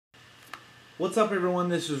What's up everyone,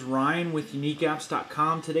 this is Ryan with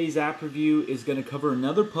UniqueApps.com. Today's app review is going to cover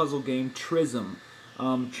another puzzle game, Trism.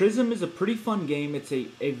 Trism is a pretty fun game. It's a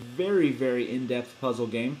very in-depth puzzle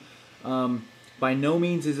game. By no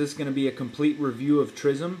means is this going to be a complete review of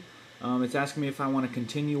Trism. It's asking me if I want to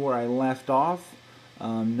continue where I left off.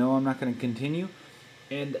 No, I'm not going to continue.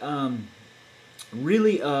 And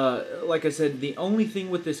really, like I said, the only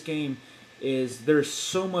thing with this game is there's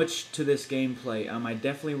so much to this gameplay. I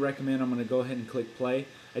definitely recommend, I'm going to go ahead and click play.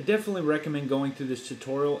 I definitely recommend going through this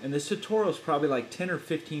tutorial, and this tutorial is probably like 10 or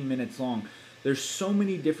 15 minutes long. There's so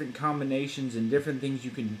many different combinations and different things you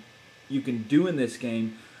can do in this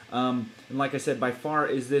game. And like I said, by far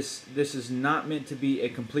this is not meant to be a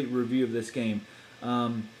complete review of this game.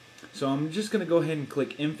 So I'm just going to go ahead and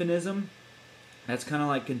click Infinism. That's kind of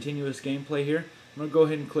like continuous gameplay here. I'm going to go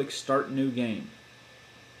ahead and click Start New Game.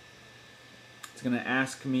 It's going to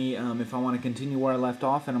ask me if I want to continue where I left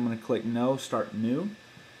off, and I'm going to click No, Start New.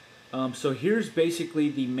 So here's basically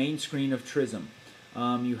the main screen of Trism.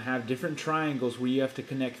 You have different triangles where you have to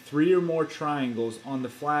connect 3 or more triangles on the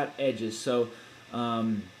flat edges. So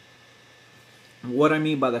what I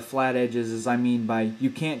mean by the flat edges is you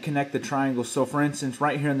can't connect the triangles. So for instance,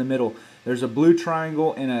 right here in the middle, there's a blue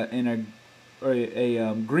triangle and a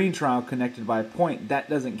green triangle connected by a point. That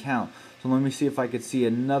doesn't count. So let me see if I could see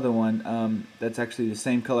another one that's actually the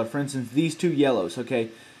same color. For instance, these two yellows, okay?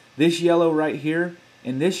 This yellow right here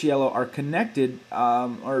and this yellow are connected,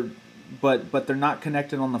 but they're not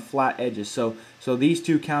connected on the flat edges. So these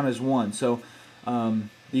two count as one. So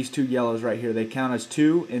these two yellows right here, they count as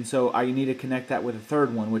 2, and so I need to connect that with a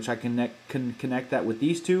third one, which I can connect that with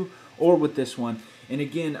these two or with this one. And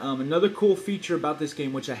again, another cool feature about this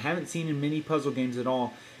game, which I haven't seen in many puzzle games at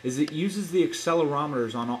all, is it uses the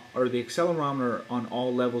accelerometers the accelerometer on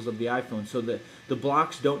all levels of the iPhone. So the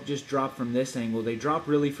blocks don't just drop from this angle; they drop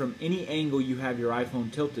really from any angle you have your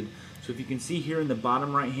iPhone tilted. So if you can see here in the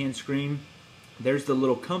bottom right-hand screen, there's the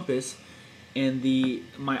little compass, and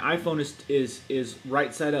my iPhone is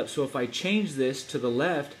right side up. So if I change this to the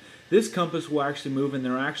left, this compass will actually move, and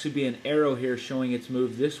there will actually be an arrow here showing it's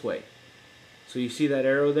moved this way. So you see that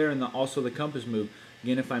arrow there, and also the compass move.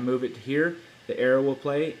 Again, if I move it to here, the arrow will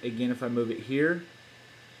play. Again, if I move it here,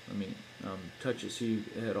 let me touch it so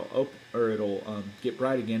it'll open, or it'll get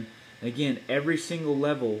bright again. And again, every single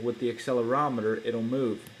level with the accelerometer, it'll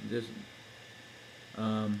move.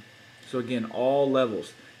 So again, all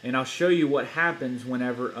levels. And I'll show you what happens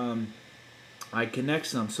whenever I connect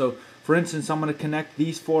some. So for instance, I'm going to connect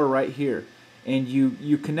these 4 right here. And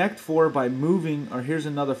you connect 4 by moving, or here's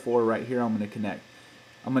another 4 right here I'm going to connect.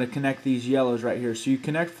 I'm going to connect these yellows right here. So you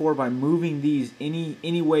connect 4 by moving these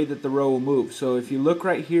any way that the row will move. So if you look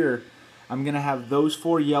right here, I'm going to have those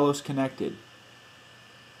 4 yellows connected.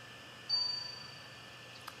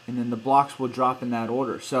 And then the blocks will drop in that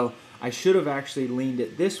order. So I should have actually leaned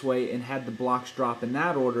it this way and had the blocks drop in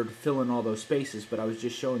that order to fill in all those spaces, but I was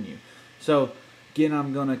just showing you. So again,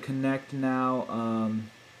 I'm going to connect now.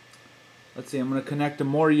 Let's see, I'm going to connect to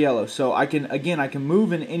more yellow. So I can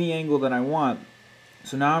move in any angle that I want.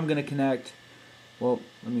 So now I'm going to connect, well,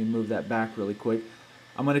 let me move that back really quick.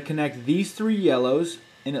 I'm going to connect these 3 yellows,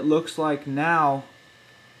 and it looks like now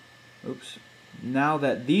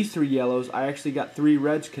that these 3 yellows, I actually got 3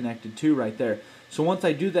 reds connected too right there. So once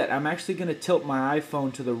I do that, I'm actually going to tilt my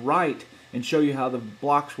iPhone to the right and show you how the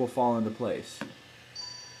blocks will fall into place.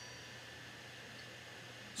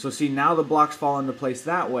 So see, now the blocks fall into place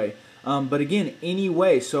that way. But again, any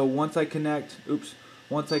way. So once I connect,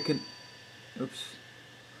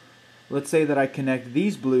 let's say that I connect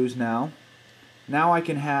these blues now. Now I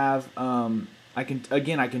can have, I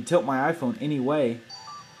can tilt my iPhone any way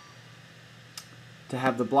to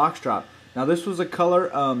have the blocks drop. Now this was a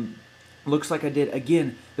color, looks like I did.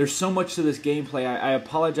 Again, there's so much to this gameplay. I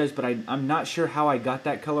apologize, but I'm not sure how I got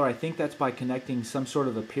that color. I think that's by connecting some sort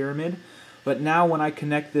of a pyramid. But now when I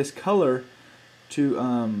connect this color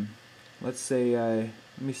to, let's say, let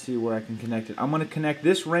me see where I can connect it. I'm going to connect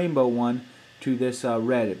this rainbow one to this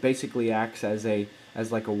red. It basically acts as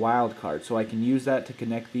like a wild card. So I can use that to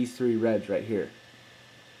connect these 3 reds right here.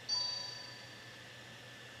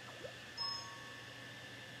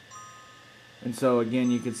 And so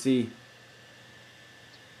again, you can see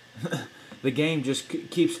the game just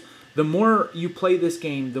keeps, the more you play this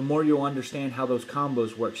game, the more you'll understand how those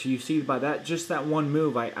combos work. So you see by just that one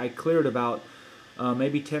move, I cleared about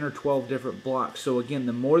maybe 10 or 12 different blocks. So again,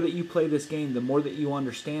 the more that you play this game, the more that you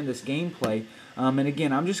understand this gameplay. And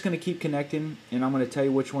again, I'm just going to keep connecting, and I'm going to tell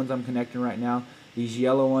you which ones I'm connecting right now. These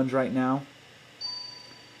yellow ones right now.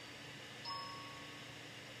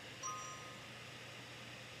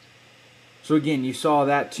 So again, you saw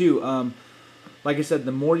that too. like I said,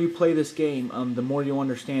 the more you play this game, the more you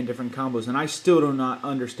understand different combos. And I still do not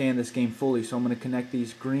understand this game fully, so I'm going to connect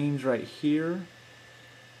these greens right here.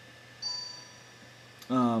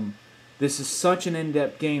 This is such an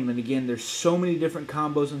in-depth game, and again, there's so many different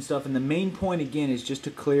combos and stuff. And the main point again is just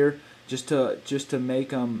to clear, just to make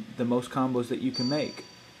the most combos that you can make.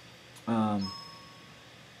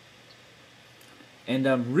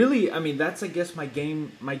 Really, I mean, that's I guess my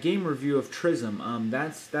game review of Trism.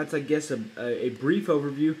 That's I guess a brief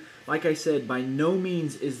overview. Like I said, by no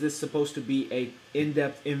means is this supposed to be a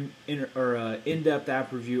in-depth in-depth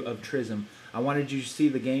app review of Trism. I wanted you to see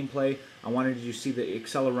the gameplay. I wanted you to see the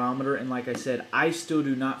accelerometer, and like I said, I still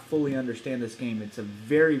do not fully understand this game. It's a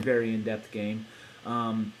very, very in-depth game.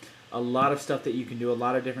 A lot of stuff that you can do, a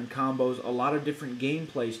lot of different combos, a lot of different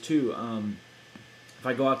gameplays too. If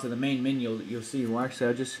I go out to the main menu, you'll see. Well, actually,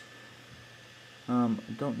 I just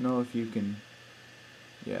don't know if you can.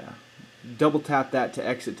 Yeah, double tap that to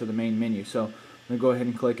exit to the main menu. So I'm gonna go ahead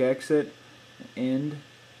and click exit, end,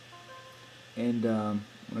 and I'm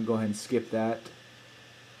gonna go ahead and skip that.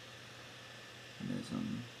 And there's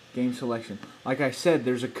game selection. Like I said,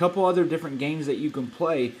 there's a couple other different games that you can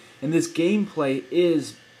play, and this gameplay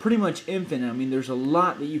is pretty much infinite. I mean, there's a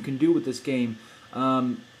lot that you can do with this game.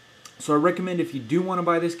 So I recommend, if you do want to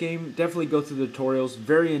buy this game, definitely go through the tutorials.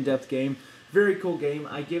 Very in-depth game. Very cool game.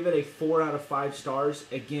 I give it a 4 out of 5 stars.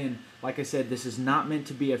 Again, like I said, this is not meant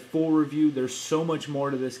to be a full review. There's so much more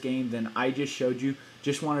to this game than I just showed you.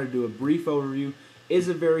 Just wanted to do a brief overview. Is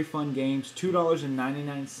a very fun game. It's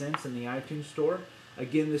 $2.99 in the iTunes Store.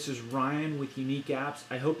 Again, this is Ryan with Unique Apps.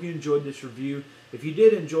 I hope you enjoyed this review. If you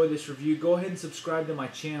did enjoy this review, go ahead and subscribe to my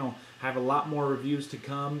channel. I have a lot more reviews to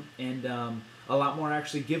come, and a lot more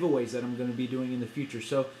actually giveaways that I'm going to be doing in the future.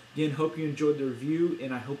 So again, hope you enjoyed the review,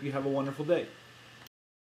 and I hope you have a wonderful day.